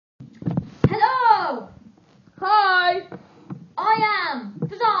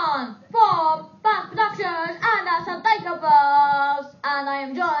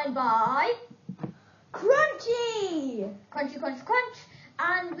am joined by Krunchie! Crunch,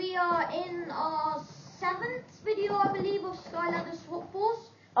 and we are in our 7th video, I believe, of Skylanders Swap Force.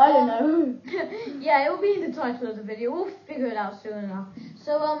 I don't know. Yeah, it will be in the title of the video. We'll figure it out soon enough.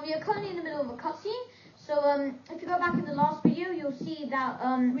 So we are currently in the middle of a cutscene. So if you go back in the last video, you'll see that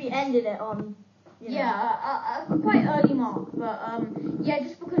we ended it on. Yeah, a quite early mark, but yeah,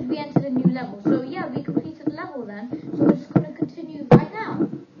 just because we entered a new level. So yeah, we completed the level then. So we're just going to continue right now.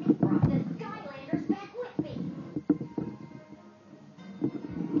 They brought the Skylanders back with me.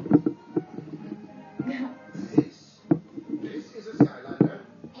 This is a Skylander.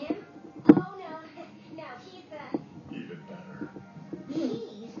 Him? Oh no, no, he's the Even better.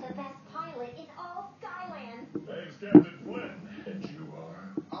 he's the best pilot in all Skyland. Thanks, Captain Flynn. And you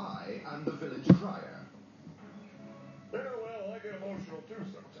are? I am the village crier. Yeah, well, I get emotional too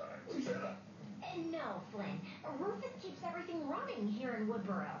sometimes. Shut up. No, Flynn. Rufus keeps everything running here in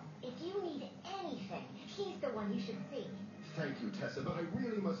Woodboro. If you need anything, he's the one you should see. Thank you, Tessa, but I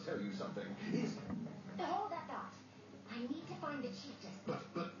really must tell you something. Hold that thought. I need to find the chiefess.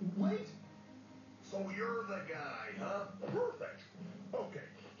 But wait. So you're the guy, huh? Perfect. Okay,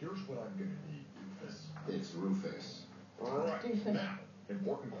 here's what I'm gonna need, Rufus. It's Rufus. Right. Rufus. Now,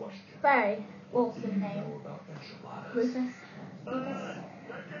 important question. Very What do awesome you name. know about enchiladas? Rufus. Take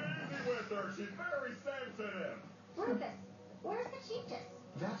it easy with her. She's very sensitive. Rufus, where's the chiefess?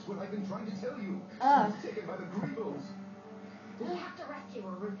 That's what I've been trying to tell you. Oh. She's taken by the Greebles. We have to rescue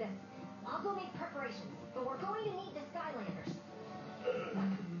her, Rufus. I'll go make preparations, but we're going to need the Skylanders.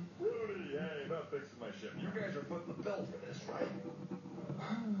 Rudy, hey, not fixing my ship. You guys are footing the bill for this, right?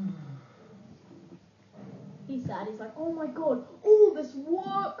 He's sad. He's like, oh my god, all this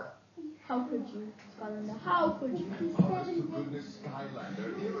work. How could you, Skylander? How could you? Honest to goodness,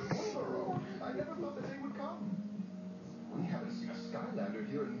 Skylander here in Woodboro. I never thought the day would come. We haven't seen a Skylander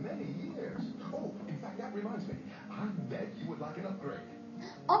here in many years. Oh, in fact, that reminds me. I bet you would like an upgrade.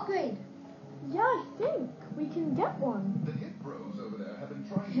 Upgrade. Yeah, I think we can get one. The Hip Bros over there have been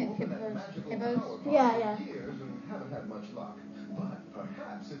trying to open that magical Hippos. power pod Yeah. for years and haven't had much luck. But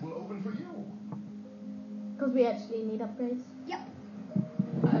perhaps it will open for you. Because we actually need upgrades. Yep.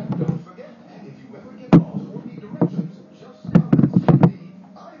 And don't forget, if you ever get lost or need directions, just come and see me.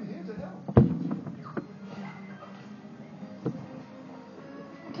 I'm here to help.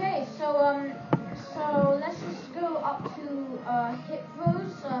 Okay, so let's just go up to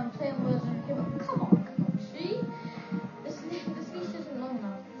Hippos, Tailwords and Hippo. Come on, see? This leash isn't long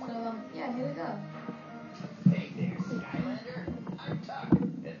enough. So yeah, here we go. Hey there, Skylander. I'm Tuck,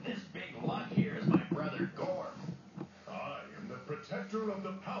 and this big lug here is my brother Gorm. I am the protector of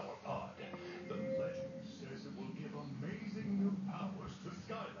the power pod. The legend says it will give amazing new powers to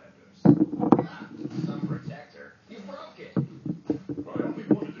Skylanders. Ah, some protector. You broke it. I only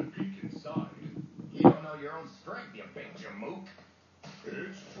wanted to peek inside. You don't know your own strength, you big jamook.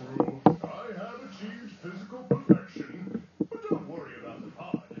 It's true. I have achieved physical perfection. But don't worry about the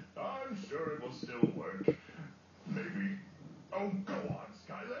pod. I'm sure it will still work. Maybe. Oh, go on,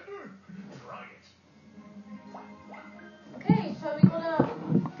 Skylander. Try it. Okay, so we gotta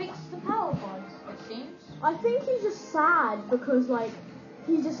fix the power pods, it seems. I think he's just sad because, like,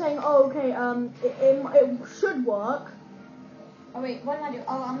 he's just saying, oh, okay, it should work. Oh wait, what am I doing?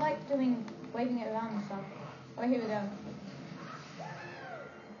 Oh, I'm like waving it around and stuff. Oh, here we go.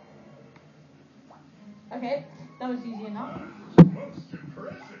 Okay, that was easy enough. Most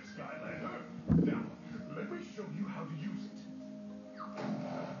impressive, Skylander. Now, let me show you how to use it.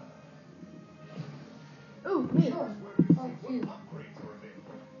 Ooh, me. Sure. Where you Oh, see phew. what upgrades are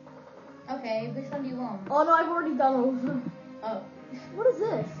available. Okay, which one do you want? Oh no, I've already done all of them. Oh. What is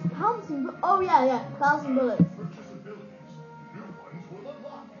this? Bouncing oh yeah, 1,000 bullets. Purchase abilities. New ones will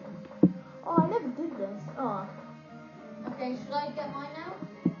unlock. Oh, I never did this. Oh. Okay, should I get mine now?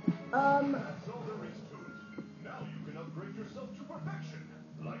 That's all there is to it. Now you can upgrade yourself to perfection,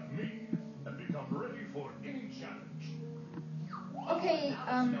 like me, and become ready for any challenge. Okay, Now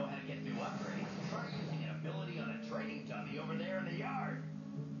that you know how to get new upgrades, try using an ability on a training dummy over there in the yard.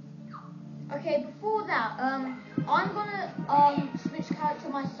 okay, before that, I'm gonna switch character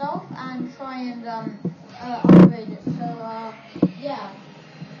myself and try and upgrade it. So yeah.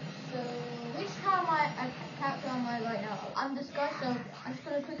 So which character am I right now? I'm this guy, so I'm just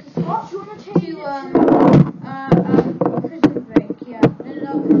gonna quickly switch What? You wanna change to it prison break. Yeah,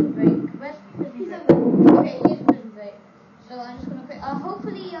 no, prison break. Where's prison break? Okay, here's prison break. So I'm just gonna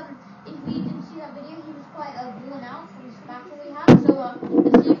hopefully if we didn't see that video, he was quite worn out from this battle we had. So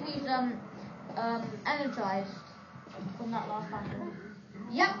let's see if he's energized from that last battle.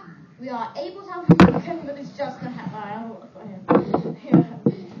 Yep, we are able to have him again, but it's just a hat for him.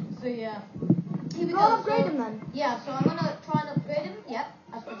 So yeah. Here we Go go. on, upgrade him then. Yeah, so I'm gonna try and upgrade him. Yep.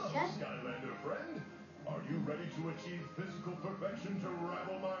 As per said. Skylander friend, are you ready to achieve physical perfection to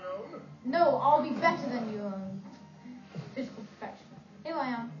rival my own? No, I'll be better than you. Physical perfection. Here I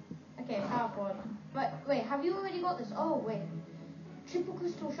am. Okay, powerful. But wait, have you already got this? Oh wait. Triple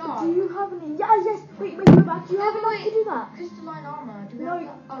crystal shard. Do you have any? Yes. Wait, go back. Do you have enough to do that? Crystalline armor. Do we No, have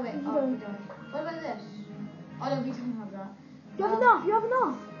that? Oh wait, you we don't. don't. What about this? Oh no, we don't have that. You have enough. You have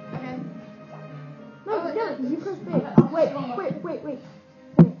enough. Okay. No, Oh, no. You press B. Okay,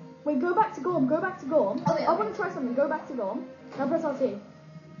 Wait. Go back to Gorm. Okay, I want to try something. Go back to Gorm. Now press RT. Hey,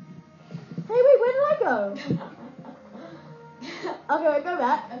 wait. Where did I go? Okay, wait. Go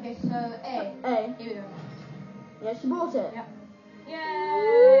back. Okay, so A. A. Here we go. Yeah, she bought it. Yep.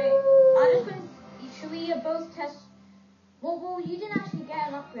 Yay! I'm just going to... Should we both test... Well, you didn't actually get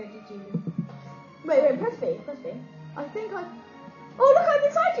an upgrade, did you? Wait. Press B. I think I. Oh look, I'm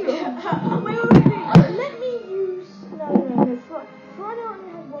inside you. wait. Let me use. No. Friday only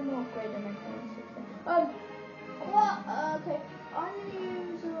has one more upgrade and then okay. I'm gonna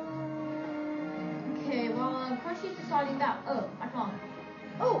use. Okay, well, Krunchie's deciding that. Oh, I can't.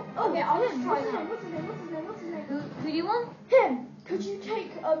 Oh. Okay, I'll just try What's his that. name? What's his name? Who do you want? Him. Could you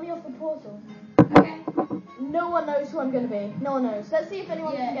take me off the portal? Okay. No one knows who I'm gonna be. No one knows. Let's see if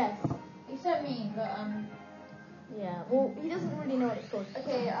anyone can guess. Except me, but Yeah. Well, he doesn't really know what it's called.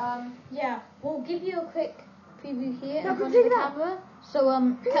 Okay, yeah, we'll give you a quick preview here No, in front take of the that. camera. So,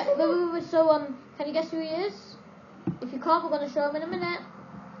 can you guess who he is? If you can't, we're going to show him in a minute.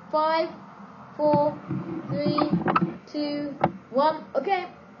 5, 4, 3, 2, 1. Okay,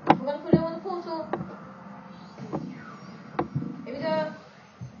 we're going to put him on the portal. Here we go.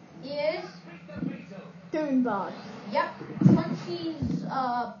 He is. Doing bad. Yep, Krunchie's,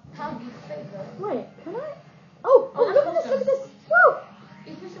 pound favourite. Wait, can I? Oh, look at this. Woo!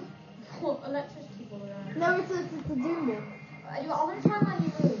 It's just a electricity ball around. No, it's a doom ball. I want to try my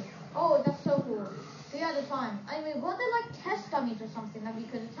new move. Oh, that's so cool. 3 at a time. Anyway, weren't there like test dummies or something that we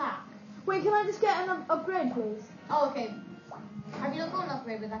could attack? Wait, can I just get an upgrade, please? Oh, okay. Have you not got an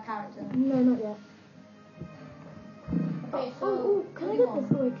upgrade with that character? No, not yet. Okay, so... Can I get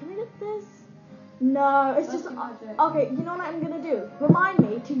this? Wait, can I get this? No, it's just... Okay, you know what I'm going to do? Remind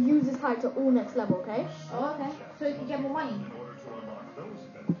me to use this character all next level, okay? Oh, okay. So you can get more money. In order to unlock those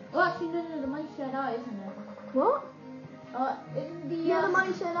abilities, Oh, actually, no, the money's shared out, isn't it? What? Isn't the... Yeah, the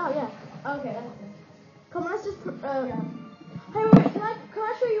money shared out, yeah. Okay, that's it. Come on, let's just... Hey, wait, can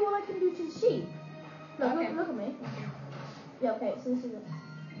I show you what I can do to the sheep? Look at me. Yeah, okay, so this is it.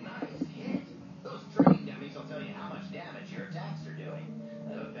 Nice hit. Those training dummies will tell you how much damage your attacks are doing.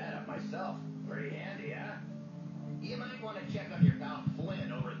 I looked that up myself. Pretty handy, huh? You might want to check on your pal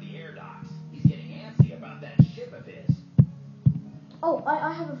Flynn over at the air docks. He's getting antsy about that ship of his. Oh,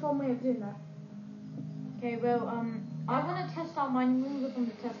 I have a fun way of doing that. Okay, well, I want to test out my new move from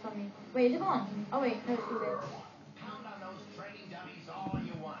the test dummy. Wait, is it gone? Oh, wait, no, it's still there. Pound on those training dummies all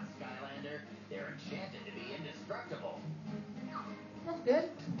you want, Skylander. They're enchanted to be indestructible. That's good.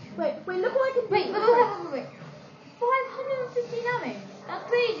 Wait, look what I can do. Wait. 550 damage. That's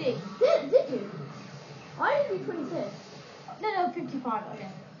crazy. Did you? I only do 26. No, 55.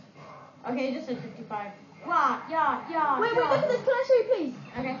 Okay, it just said 55. Yeah. Wait, look at this. Can I show you, please?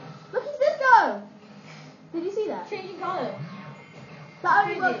 Okay. Look, he's this go. Did you see that? Changing color. That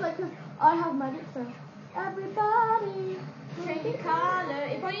only works like because I have magic, so everybody. Changing color.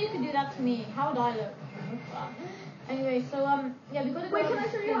 If only you could do that to me, how would I look? Anyway, so yeah, we gotta go. Wait, can I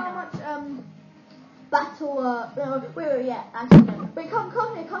show you how much battle? Wait, yeah, actually no. Wait, come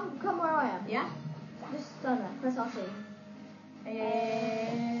here, come where I am. Yeah. Just stand there. Press RC.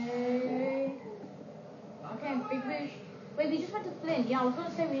 Okay, big boost. Wait, we just went to Flynn. Yeah, I was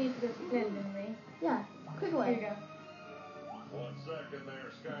gonna say we need to go to Flynn, didn't we? Yeah, quick Here we away. go. 1 second there,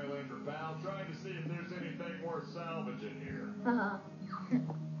 Skylander pal. Trying to see if there's anything worth salvaging here. Haha.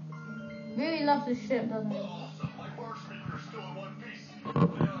 Really loves this ship, doesn't he? Awesome. My bar speaker's still in one piece. Now I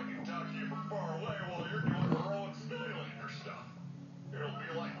can talk to you from far away while you're doing heroic Skylander stuff. It'll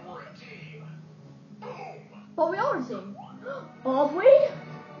be like we're a team. Boom. But we are a team. Are we?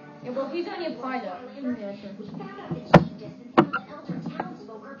 Yeah, well, he's only a pilot. Yeah, sure. We found out the chief just and found the elder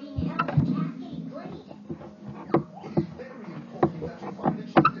townsfolk are being held at Cascade Glade. It's very important that you find the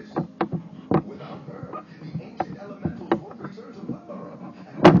chiefess. Without her, the ancient elementals won't return to Woodborough,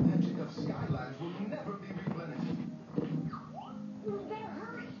 and the magic of Skylands will never be replenished. We better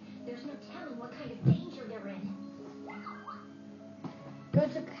hurry. There's no telling what kind of danger they're in. Go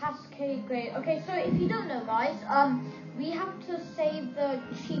to Cascade Glade. Okay, so if you don't know, guys, we have to save the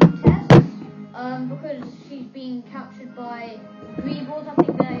cheap tests because she's being captured by Greebles, I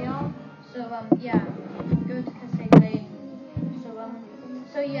think they are. So yeah, go to Cascade Glade.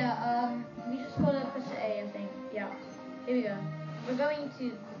 So yeah, we just gotta press A, I think. Yeah, here we go. We're going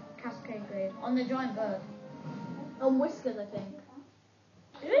to Cascade Glade on the giant bird. On Whiskers, I think.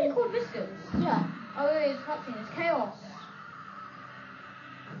 Is it really called Whiskers? Yeah. Oh wait, it's cutscene. It's Chaos.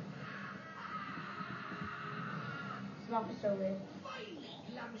 This map is so weird. Finally,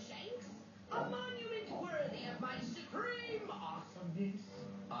 Glumshanks, a monument worthy of my supreme awesomeness.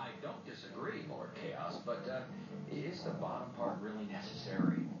 I don't disagree, Lord Chaos, but is the bottom part really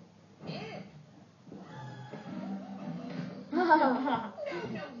necessary? Eh? No,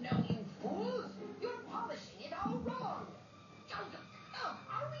 you fools! You're polishing it all wrong! Oh,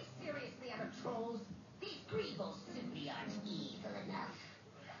 are we seriously out of trolls? These Greebles simply aren't evil enough.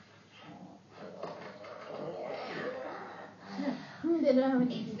 They don't have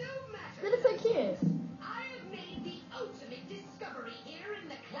It's any. no matter. They look so cute. I have made the ultimate discovery here in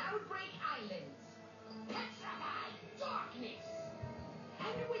the Cloudbreak Islands. Petrified darkness.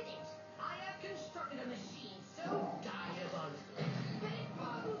 And with it, I have constructed a machine so diabolical that it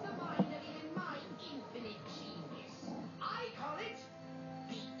boggles the mind of even my infinite genius. I call it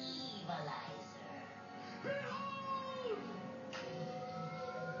the Evilizer. Behold!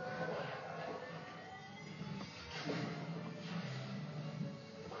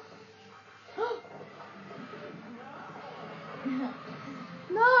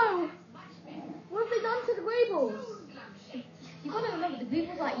 No! What have they done to the Greebles? You gotta remember, the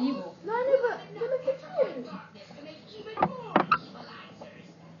Greebles are evil. No, I know, but they look so cute. Darkness to make even more evilizers.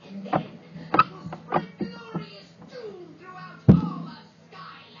 And then they will spread glorious doom throughout all of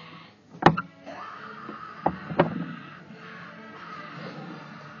Skyland.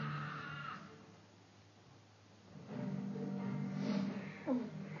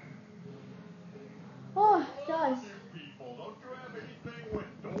 Oh, guys. People, don't you have anything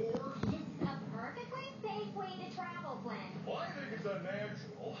with doors? It's a perfectly safe way to travel, Flynn. Well, I think it's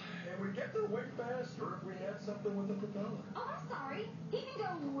unnatural, and we'd get there way faster if we had something with a propeller. Oh, I'm sorry. He can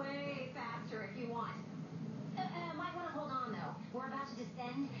go way faster if you want. Might want to hold on, though. We're about to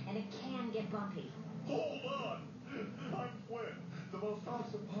descend, and it can get bumpy. Hold on! I'm Flynn, the most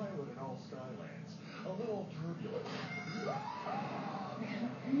awesome pilot in all Skylands. A little turbulent.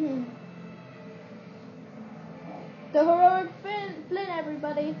 The heroic Flynn,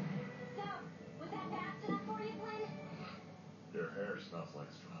 everybody. So, was that fast enough for you, Flynn? Your hair smells like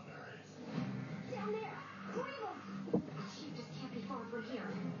strawberries. Down there! Greebles! You just can't be far from here.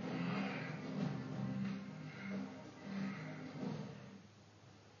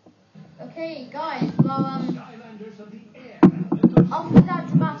 Okay, guys. Well, Skylanders of the air. after that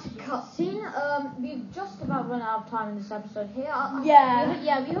dramatic cutscene, we've just about run out of time in this episode here.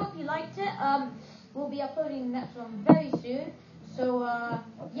 Yeah. We hope you liked it. We'll be uploading the next one very soon. So,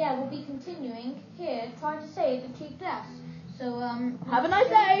 yeah, we'll be continuing here, trying to save the Chief Deaths. So, Have a nice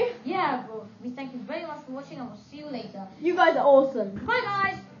day. yeah, we thank you very much for watching, and we'll see you later. You guys are awesome. Bye,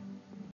 guys.